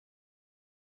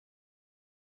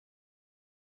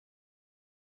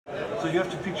So you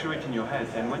have to picture it in your head,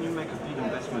 and when you make a big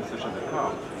investment such as a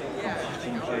car, from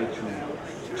 15K to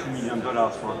 $2 million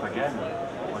for a Pagani,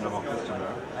 one of our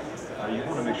customers, you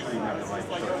want to make sure you make the right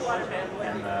choice.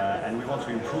 And we want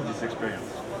to improve this experience.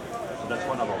 So that's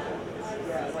one of our goals.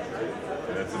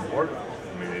 And it's important.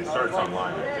 I mean, it starts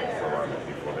online, I think, for a lot of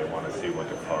people. They want to see what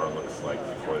the car looks like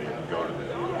before they even go to the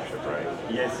dealership, right?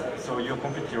 Yes, so you're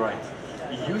completely right.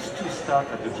 It used to start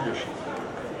at the dealership.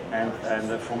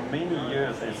 And for many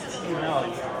years, and still now,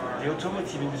 the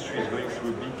automotive industry is going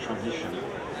through a big transition.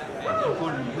 People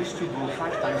used to go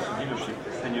 5 times to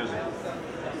dealership 10 years ago.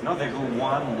 Now they go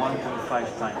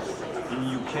 1.5 times. In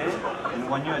the UK, in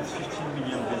 1 year it's 15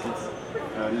 million visits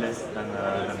less than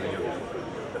the year before.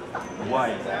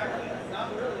 Why?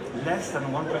 Less than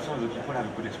 1% of the people have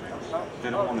a good experience. They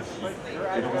don't want to see the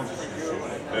sales.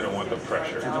 They don't want the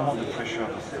pressure. They don't want the pressure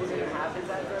of the sales.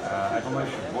 I don't know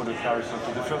if you bought a car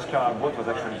recently. The first car I bought was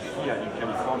actually here in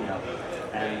California,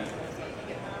 and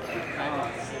the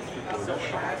car people got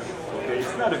shocked. Okay,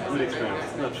 it's not a good experience.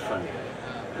 It's not fun.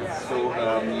 And so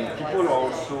people are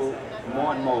also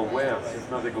more and more aware since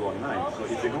now they go online. So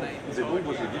if they don't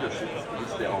go to the dealership,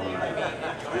 which they're online,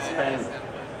 they spend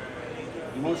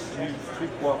mostly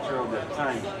 3/4 of their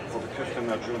time for the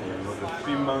customer journey. You know, the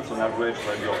 3 months on average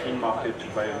while you're in market to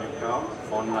buy a new car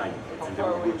online. And they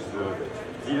will go to the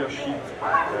dealership,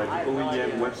 the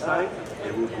OEM website,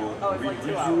 they will go read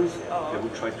reviews, they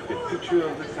will try to get pictures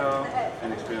of the car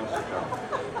and experience the car.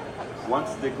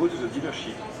 Once they go to the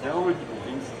dealership, they're already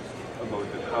convinced about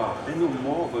the car. They know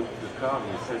more about the car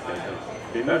than the sales guy does.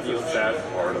 That's the sad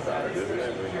part about it, isn't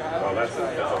it? Well, that's a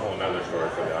whole other story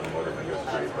for the automotive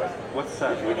industry. But what's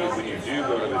sad? When you do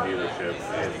go to the dealership,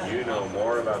 and you know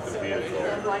more about the vehicle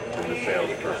than the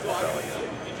salesperson selling it.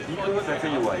 Because I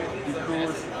tell you why.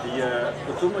 Because the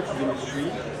automotive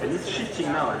industry, and it's shifting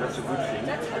now, and that's a good thing,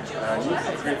 needs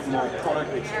to create more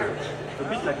product experts. A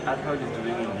bit like Apple is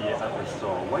doing in the Apple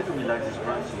Store. Why do we like this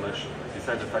brand so much?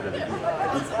 Besides the fact that they do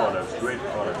good products, great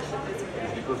products,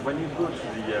 is because when you go to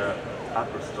the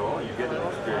Apple Store, you get an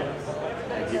experience.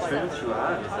 And the experience you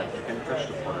have is that you can touch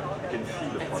the product, you can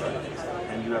feel the product,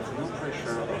 and you have no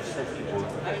pressure of salespeople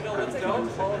coming to you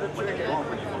saying what you want,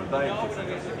 what you want to buy, things like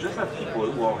that. You just have people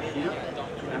who are here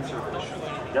to answer questions.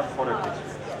 They have product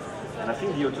experience. And I think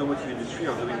the automotive industry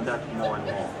are doing that more and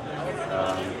more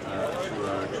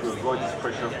to avoid this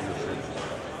pressure from the sales.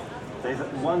 There is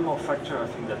one more factor I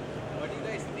think that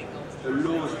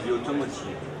allows the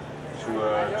automotive to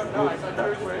go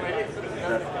that way, is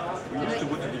that we used to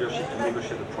go to dealership to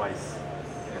negotiate the price.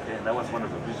 Okay, and that was one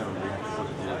of the reasons we had to go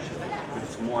to dealership, but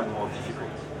it's more and more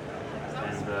difficult.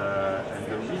 And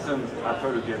the reason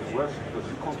Apple again works is because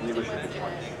you can't negotiate the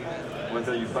price.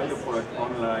 Whether you buy your product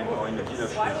online or in a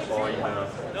dealership or in a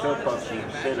third-party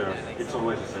seller, it's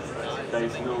always the same price. There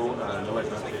is no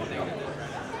advantage on the price.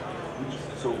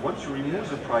 So once you remove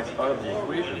the price out of the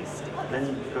equation, then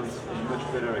it becomes a much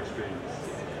better experience.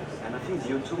 And I think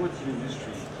the automotive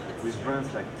industry, with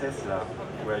brands like Tesla,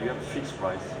 where you have a fixed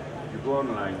price, you go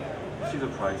online, you see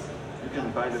the price, you can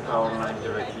buy the car online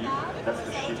directly. That's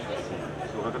the shift we're seeing.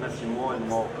 So we're going to see more and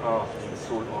more cars being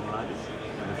sold online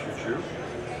in the future.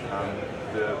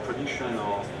 The prediction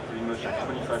are pretty much like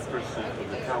 25% of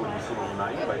the car will be sold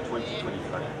online by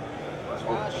 2025. That's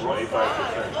what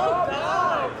 25%.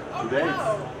 Today it's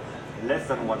less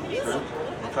than 1%.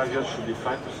 In 5 years it should be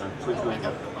 5%, so it's going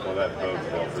up. Well, that bodes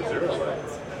well for Zero, right?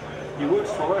 It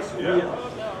works for us. Yeah.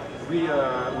 We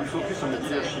focus on the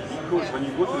dealership because when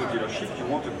you go to the dealership, you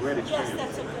want a great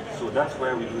experience. So that's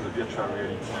where we do the virtual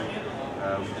reality,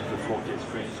 we do the 4K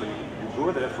screen. So you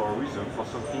go there for a reason, for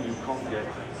something you can't get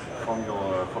from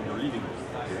your living room.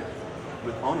 Okay?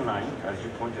 But online, as you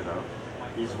pointed out,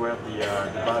 is where the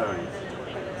battle is.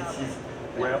 This is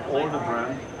where all the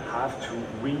brands have to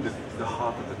win the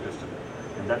heart of the customer.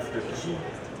 And that's the key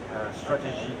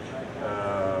strategic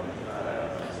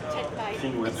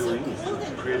thing we're doing, is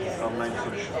to create this online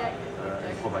solution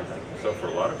and provide that. So for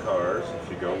a lot of cars,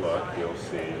 if you go look, you'll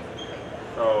see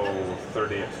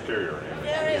 30 exterior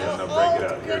images, and then they'll break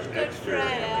it out. Here's exterior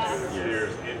images,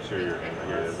 here's interior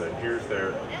images, and here's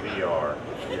their VR.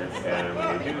 And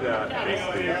when you do that,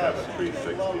 basically you have a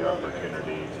 360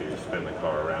 opportunity to spin the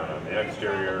car around on the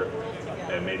exterior,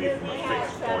 and maybe from a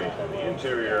fixed point in the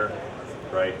interior,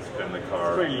 right, spin the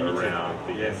car around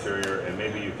the interior, and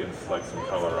maybe you can select some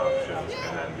color options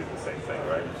and then do the same thing,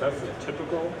 right? That's a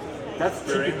typical. That's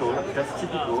typical,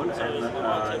 and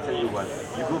I tell you what,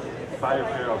 you go buy a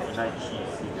pair of Nike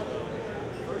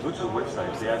sneakers, go to the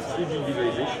website, they have 3D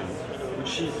visualization,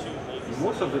 which is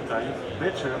most of the time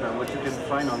better than what you can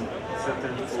find on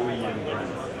certain OEM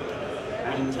brands.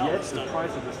 and yet the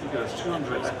price of the sneaker is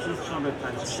 200, at least 200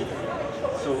 times cheaper.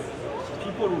 So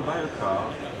people who buy a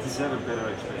car deserve a better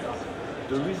experience.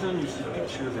 The reason you see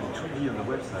pictures in 2D on the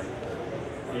website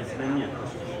is mainly a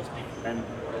cost issue. And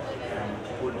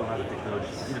people don't have the technology,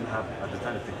 didn't have at the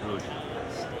time the technology.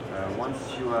 Once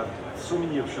you have so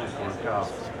many options for a car,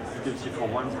 you can see for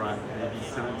one brand maybe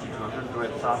 70 to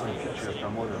 100,000 pictures per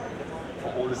model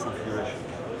for all the configurations.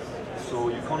 So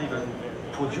you can't even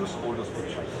produce all those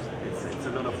pictures. It's a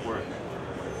lot of work.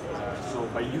 So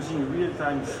by using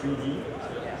real-time 3D,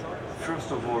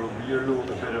 first of all, we allow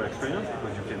a better experience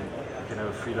because you can have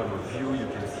a freedom of view, you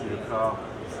can see the car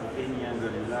from any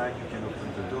angle you like, you can open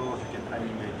the doors, you can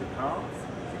animate the car.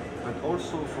 But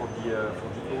also for the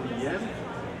OEM,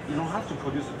 you don't have to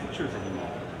produce the pictures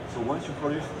anymore. So once you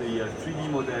produce the 3D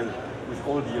model with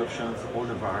all the options, all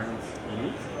the variants in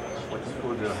it, what we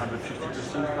call the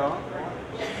 150% car,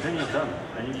 then you're done.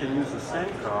 And you can use the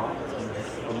same car in this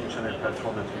omnichannel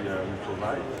platform that we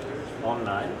provide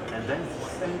online, and then it's the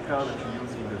same car that you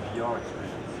use in the VR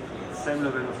experience. Same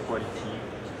level of quality,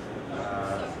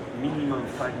 minimum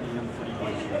 5 million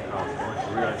polygons in the car. So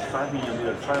you realize 5 million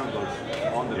little triangles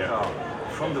on the car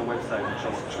from the website, which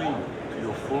are streamed to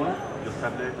your phone, your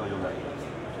tablet, or your laptop.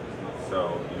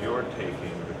 So you're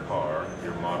taking the car,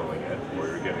 you're modeling it, or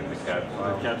you're getting the CAD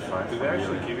file. The CAD file. Do they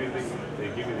actually give you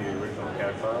the original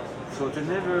CAD files? So they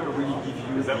never really give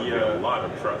you that would be a lot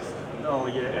of trust. No,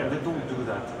 and they don't do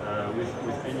that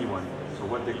with anyone. So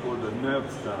what they call the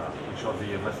NURBS data, which are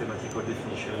the mathematical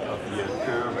definition of the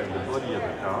curve and the body of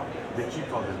the car, they keep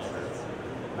for themselves.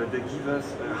 But they give us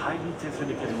highly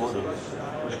tested models,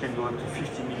 which can go up to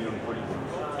 50 million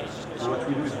polygons. So what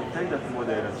we do is we take that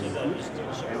model as input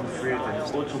and we create an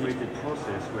automated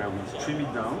process where we stream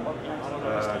it down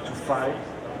to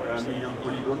 5 million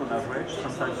polygons on average,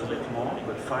 sometimes a bit more,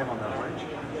 but 5 on average.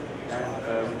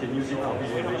 And we can use it for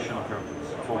visualization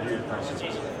purposes, for real-time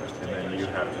purposes. And then you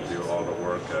have to do all the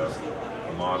work of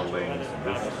modeling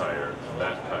this tire,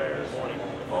 that tire,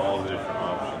 all the different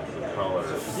options, the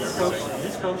colors.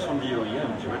 This comes from the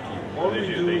OEM directly. All we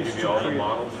do they is give you all the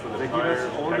models for the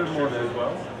tires, all the models as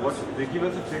well? They give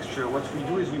us a texture. What we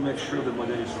do is we make sure the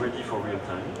model is ready for real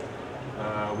time.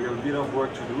 We have a bit of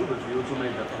work to do, but we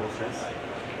automate that process.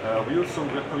 We're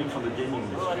coming from the gaming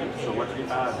industry, so what we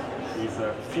add is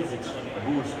physics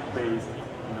rules based,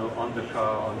 on the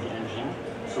car, on the engine.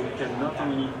 So we can not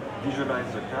only visualize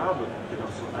the car, but we can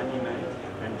also animate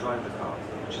and drive the car,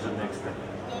 which is the next step.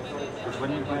 Because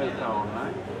when you buy a car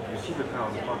online, you see the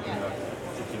car on the parking lot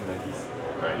sitting like this.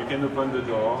 Right. You can open the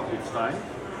door, it's fine.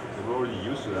 We're already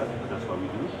used to that, that's what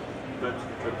we do. But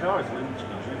the car is meant to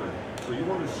be driven. So you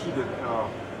want to see the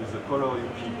car with the color you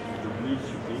pick, with the wheels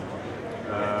you pick,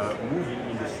 moving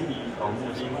in the city or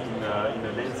moving in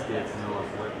a landscape, in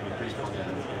a California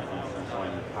landscape, for instance, or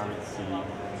in a Paris city.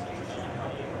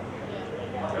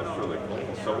 That's really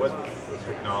cool. So what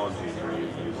technologies are you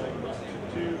using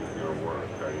to do your work?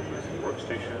 Are you using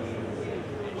workstation?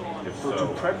 So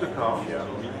to prep the car,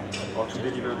 or to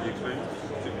deliver the experience?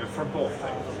 For both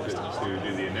things, to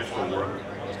do the initial work,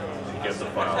 to get the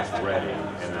files ready,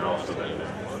 and then also then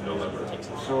deliver.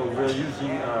 So we're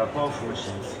using powerful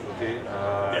machines, okay?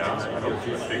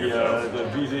 The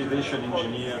visualization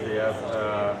engineer, they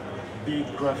have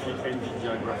big graphic,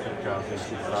 NVIDIA graphic cards, the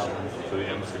 6000. So the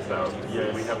M6000,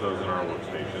 yes. We have those in our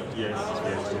workstation. Yes,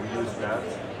 so we use that.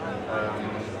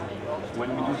 When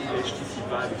we do the HTC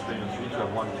Vive experience, we need to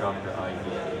have one card per eye.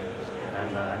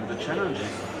 And the challenge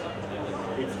is,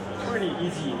 it's pretty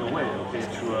easy in a way, okay,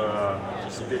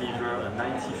 to deliver a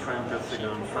 90 frame per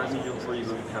second, 5 million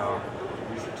polygon car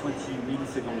with 20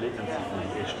 millisecond latency in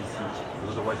the HTC,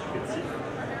 because otherwise you can see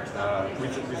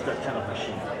with that kind of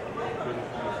machine. But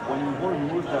when you want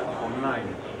to move that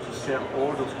online to serve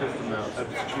all those customers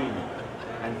upstream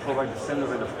and provide the same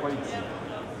level of quality,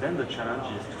 then the challenge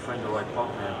is to find the right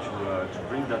partner to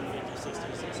bring that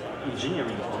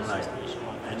engineering online.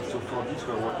 And so for this,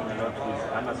 we're working a lot with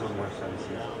Amazon Web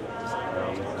Services,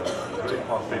 with great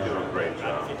partners. They do a great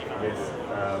job. Yes,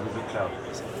 with the cloud.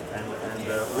 And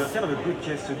we're kind of a good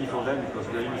case study for them because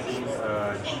we're using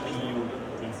GPU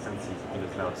instances in the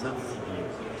cloud, not CPU,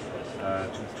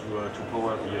 to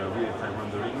power the real-time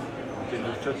rendering. We can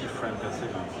do 30 frames per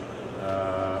second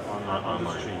on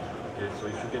the stream. Okay, so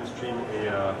if you can stream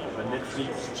a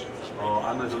Netflix or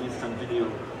Amazon Instant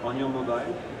Video on your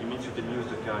mobile, it means you can use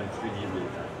the car in 3D real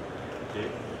time. Okay,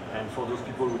 and for those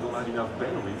people who don't have enough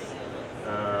bandwidth,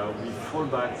 we fall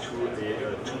back to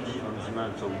a 2D on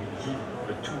demand. So we give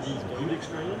a 2D good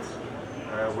experience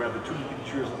where the 2D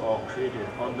pictures are created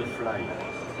on the fly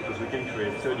because we can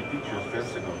create 30 pictures per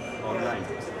second online.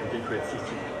 We can create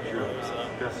 60 pictures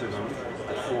per second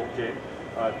at 4K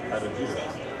at a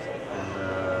dealership.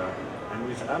 And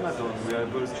with Amazon, we are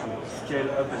able to scale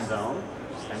up and down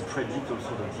and predict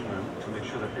also the demand to make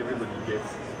sure that everybody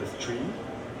gets a stream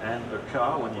and a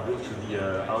car when you go to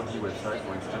the Audi website,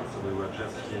 for instance. So we were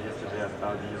just here yesterday at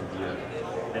Audi on the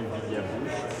NVIDIA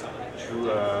booth to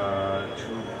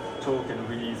talk and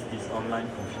release this online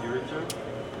configurator,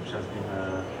 which has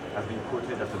been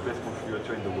quoted as the best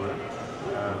configurator in the world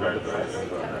by the press.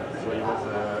 So it was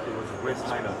a great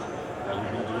pilot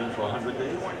we've been doing for 100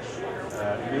 days.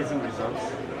 Amazing results,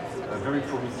 very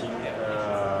promising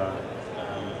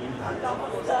impact.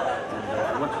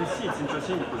 And what we see, it's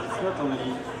interesting because it's not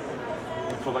only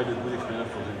we provide a good experience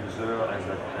for the user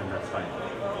and that's fine.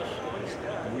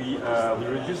 We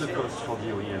reduce the cost for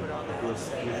the OEM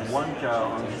because with one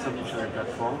car on this omnichannel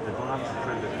platform, they don't have to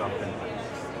prep the car 10 times.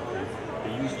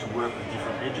 They used to work with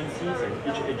different agencies, and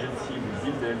each agency will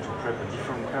bill them to prep a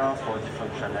different car for a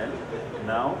different channel.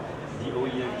 Now, the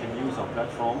OEM can use our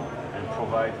platform and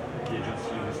provide the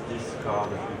agency with this car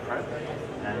that we prep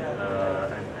and do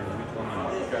it only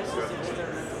once.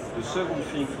 The second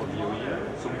thing for the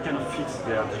OEM, so we cannot fix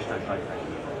their digital pipeline.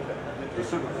 The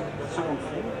second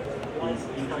thing is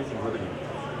increasing revenue.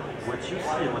 What you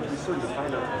see and what we saw in the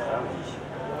pilot with Audi,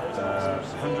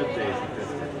 100 days we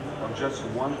tested on just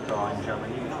one car in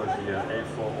Germany, which was the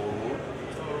A4 Allroad.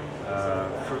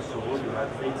 First of all, you have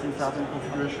 18,000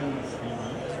 configurations 3D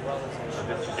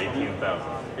versus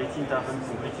 18,000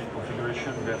 completed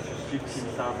configuration versus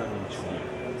 15,000 in 2D.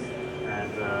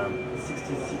 And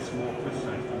 66% more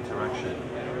interaction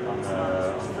on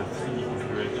the 3D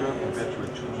configurator compared to a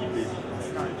 2D basic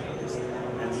configurator.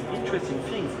 And the interesting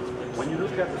thing, when you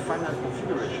look at the final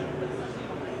configuration,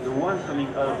 the one coming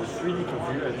out of the 3D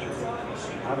configurator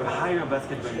have a higher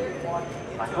basket value.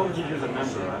 I can't give you the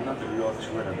number, I'm not a lot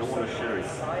sure and I don't want to share it.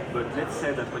 But let's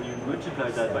say that when you multiply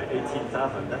that by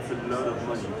 18,000, that's a lot of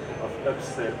money of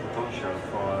upsell potential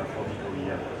for the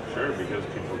OEM. Sure, because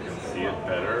people can see it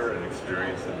better and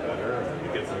experience it better, and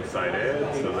it gets them excited,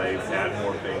 so they add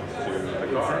more things to the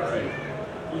car. Exactly.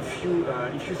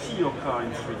 Right? If you see your car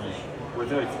in 3D,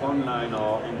 whether it's online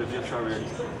or in the virtual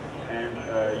reality, and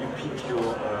you pick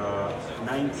your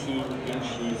 19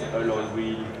 inches alloy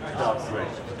wheel dark gray,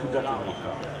 put that on your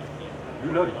car.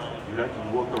 You love it. You like to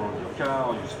walk around your car,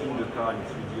 or you spin the car in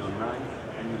 3D online,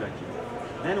 and you like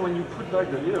it. Then when you put back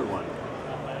the little one,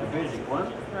 the basic one,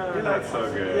 not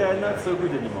so good. Yeah, not so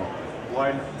good anymore.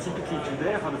 While typically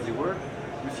today, how does it work?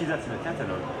 You see that in a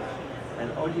catalog,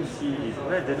 and all you see is,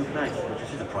 well, they look nice, but you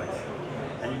see the price.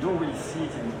 And you don't really see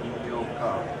it in your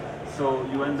car. So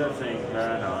you end up saying,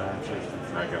 no,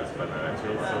 it's not going to spend that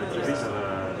extra money. So it's a bit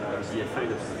of the effect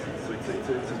that we see. So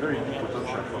it's a very big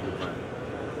potential for the brand.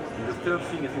 And the third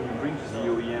thing I think we bring to the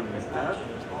OEM with that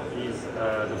is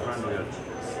the brand loyalty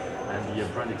and the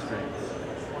brand experience.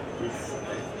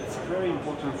 It's very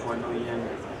important for an OEM.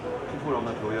 People are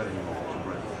not loyal anymore to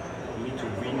brands. You need to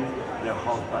win their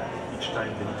heart back each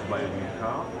time they need to buy a new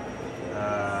car.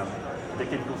 They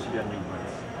can consider new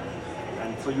brands.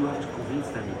 And so you have to convince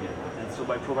them again. And so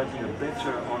by providing a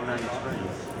better online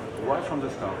experience right from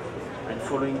the start and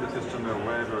following the customer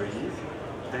wherever he is,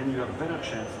 then you have a better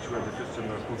chance to have the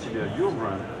customer consider your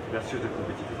brand versus the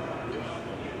competitor.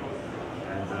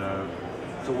 And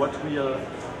so what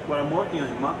I'm working on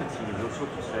in marketing is also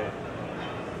to say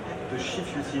the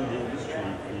shift you see in the industry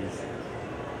is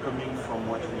coming from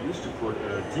what we used to call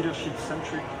a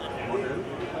dealership-centric model,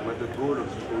 where the goal of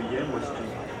the OEM was to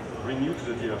bring you to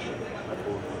the dealership at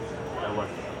all costs. That was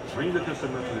bring the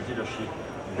customer to the dealership,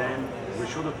 then we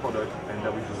show the product, and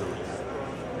then we do the rest.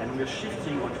 And we're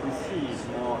shifting what we see is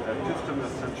more a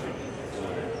customer-centric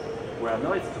model, where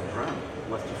now it's the brand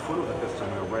was to follow the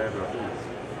customer wherever he is.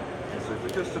 And so if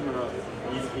the customer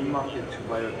is in market to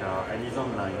buy a car and is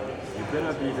online, you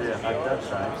better be there at that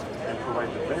time and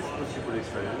provide the best possible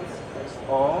experience,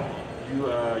 or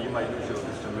you might lose your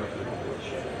customer to the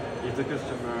competition. If the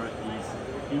customer is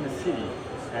in a city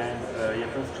and he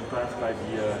happens to pass by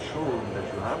the showroom that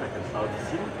you have, like an Audi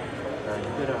city,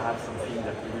 you better have something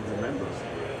that you will remember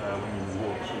when you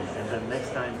walk in. And then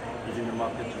next time he's in the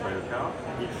market to buy a car,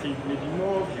 he'll think maybe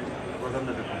more of you rather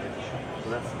than the competition. So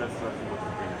that's I think what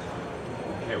we're going to do.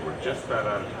 Okay, we're just about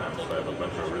out of time, so I have a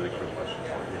bunch of really quick questions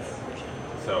for you. Yes.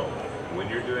 So, when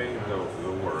you're doing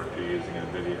the work, you're using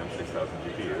NVIDIA M6000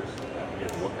 GPUs. Yes.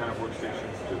 What kind of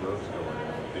workstations do those go in?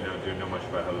 Do you know much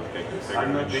about how those get configured?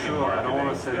 I'm not sure. I don't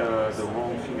want to say the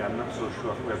wrong thing. I'm not so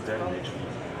sure. I think we have Dell and HP.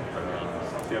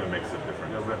 So you have a mix of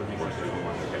different Yeah, we have a mix of different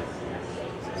ones. Okay.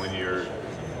 When you're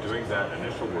doing that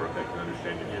initial work, I can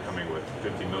understand you're coming with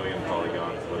 50 million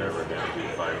polygons, whatever, down to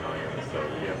 5 million, so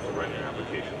you have to run your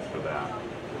applications for that.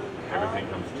 Everything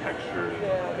comes textured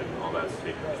and all that's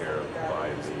taken care of by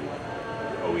the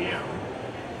OEM.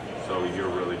 So you're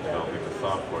really developing the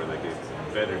software that gets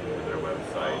embedded into their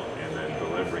website and then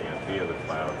delivering it via the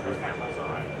cloud through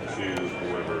Amazon to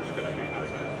whoever's going to be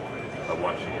doing it,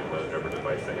 watching it, whatever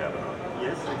device they have it on.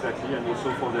 Yes, exactly, and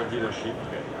also for their dealership,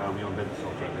 we embed the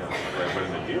software there. Right, but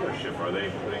in the dealership, are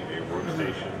they putting a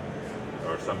workstation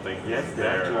or something Yes, they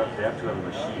there? have to have a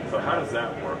machine. So how does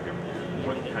that work, and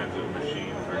what kinds of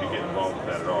machines, or do you get involved with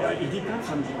that at all? It depends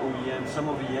on the OEM. Some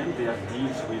OEM, they have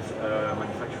deals with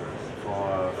manufacturers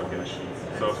for machines.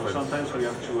 So sometimes we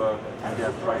have to, and they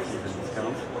have prices and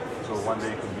discounts. So one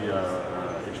day it could be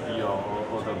HP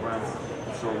or other brands.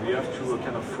 So we have to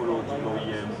kind of follow the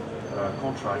OEM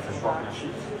contracts and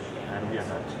partnerships, and we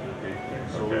adapt. Okay?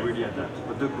 So we really adapt.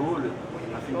 But the goal,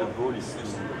 I think the goal is to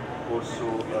also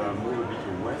move a bit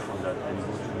away from that and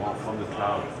go to more from the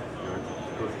cloud.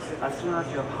 Because as soon as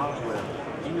you have hardware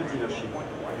in a dealership,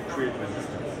 you create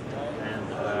resistance. And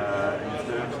if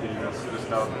they don't deliver to the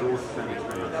cloud, those same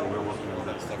experience. So we're working on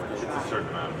that. It's a certain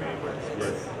amount of bandwidth.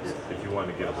 Yes. If you want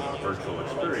to get a virtual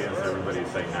experience, everybody's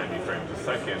saying 90 frames a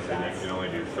second, and you can only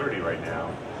do 30 right now.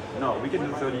 No, we can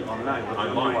do 30 online, but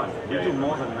Online. Only one. We do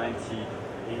more than 90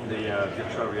 in the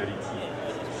virtual reality.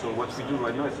 So what we do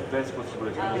right now is the best possible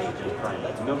experience you can find.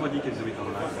 Nobody can do it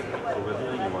online, so we're the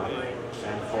only one.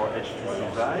 And for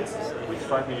HTC Vive, with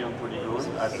 5 million polygons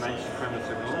at 90 frames a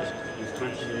second, with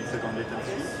 20 millisecond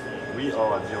latency, we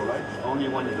are at Zero Light, the only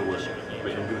one in the world.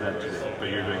 We can do that today. But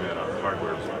you're doing that on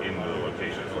hardware in the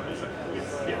location, is what you're saying.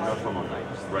 Yeah, not from online.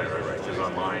 Right. Because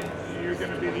online, you're going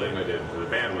to be limited to the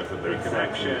bandwidth of their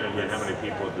connection and how many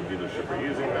people at the dealership are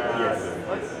using that. Yes.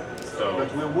 So,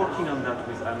 but we're working on that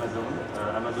with Amazon.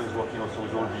 Amazon is working also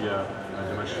with all the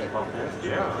machine partners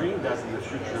to bring that in the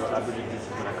future. I believe this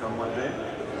is going to come one day,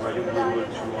 where you'll be able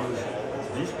to use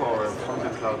this power from the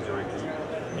cloud directly.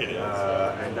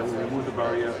 And then we remove the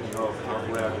barrier of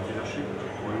hardware at the dealership.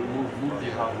 We move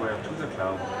the hardware to the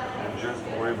cloud and just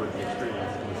enable the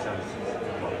experience in the services.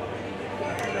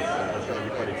 I think that's going to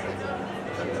be quite exciting.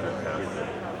 that's fantastic.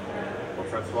 Well,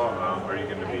 Francois, are you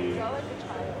going to be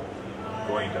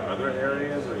going to other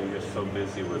areas, or are you just so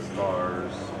busy with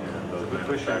cars and those Good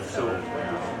question. So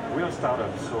we are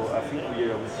startups, so I think we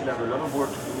still have a lot of work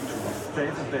to do to stay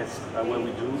the best at what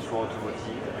we do for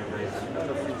automotive, and there is a lot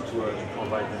of things to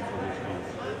provide them for the experience.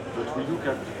 But we look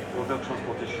at other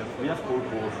transportation. We have call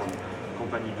from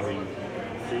companies doing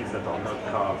things that are not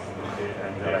cars, okay?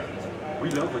 And they're like, we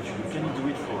love what you do. Can you do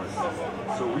it for us?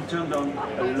 So we turn down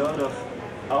a lot of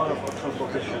out of our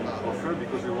transportation offer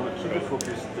because we want to keep the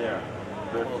focus there.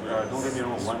 But don't get me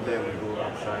wrong, one day we'll go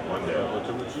outside, one day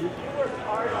automotive,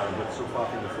 but so far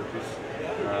I think the focus,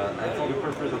 and for the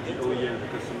purpose of the OEM,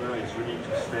 the customer is really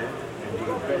to stay and do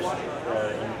the best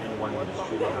in one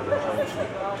industry rather than trying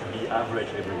to be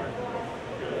average everywhere.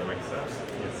 That makes sense.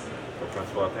 Yes. Well,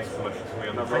 Francois, thanks so much for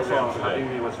coming on the Thanks program for today. having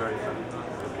me, it was very fun.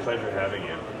 Pleasure having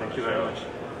you. Thank you very much.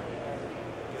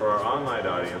 For our online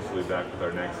audience, we'll be back with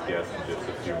our next guest in just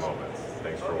a few moments.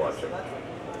 Thanks for watching.